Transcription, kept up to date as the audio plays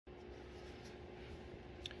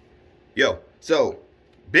Yo, so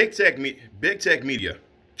big tech media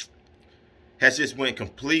has just went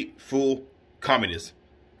complete full communist.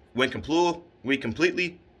 Went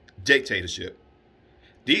completely dictatorship.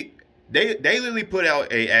 They literally put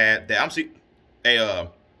out a ad that I'm see a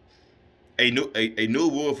a new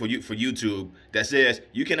rule for YouTube that says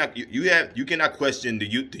you cannot question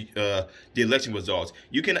the election results.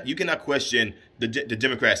 You cannot question the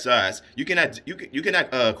Democrat sides. You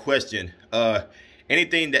cannot question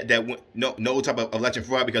anything no type of election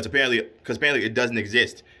fraud because apparently it doesn't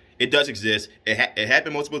exist. It does exist. It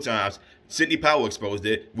happened multiple times. Sidney Powell exposed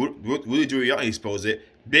it. Rudy Giuliani exposed it.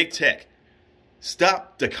 Big tech,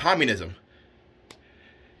 stop the communism.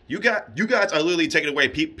 You guys are literally taking away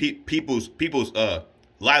people's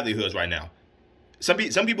livelihoods right now. Some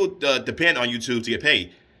people depend on YouTube to get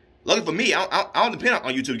paid. Luckily for me, I don't depend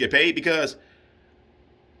on YouTube to get paid because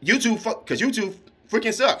YouTube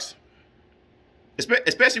freaking sucks.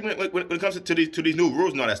 Especially when it comes to these new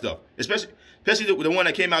rules and all that stuff. Especially the one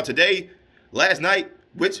that came out today, last night,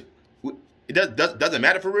 which it doesn't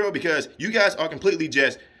matter for real because you guys are completely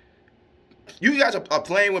just are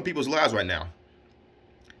playing with people's lives right now.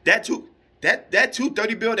 That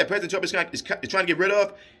 230 bill that President Trump is trying to get rid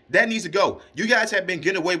of, that needs to go. You guys have been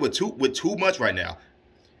getting away with too much right now.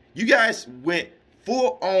 You guys went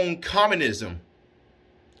full on communism.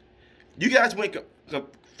 You guys went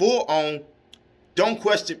full on don't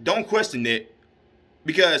question it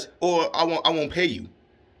because or I won't pay you.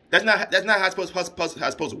 That's not how it's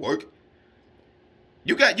supposed to work.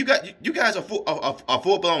 You guys are full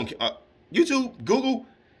blown YouTube, Google.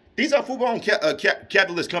 These are full-blown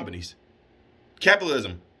capitalist companies.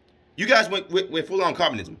 Capitalism. You guys went full-on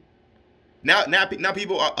communism. Now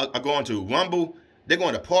people are going to Rumble. They're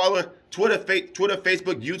going to Parler, Twitter,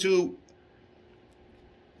 Facebook, YouTube.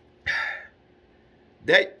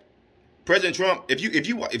 That President Trump. If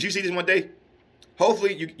you see this one day,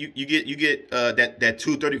 hopefully you get that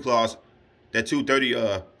 230 clause, that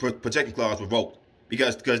 230 protection clause revoked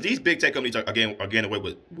because these big tech companies are getting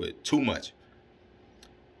away with too much.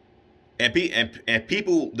 And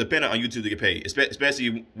people depend on YouTube to get paid,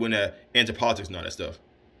 especially when they're into politics and all that stuff.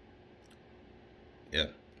 Yeah,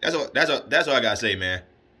 that's all I gotta say, man.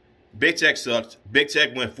 Big tech sucked. Big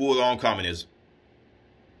tech went full on communism,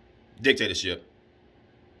 dictatorship.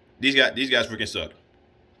 These guys freaking suck.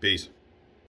 Peace.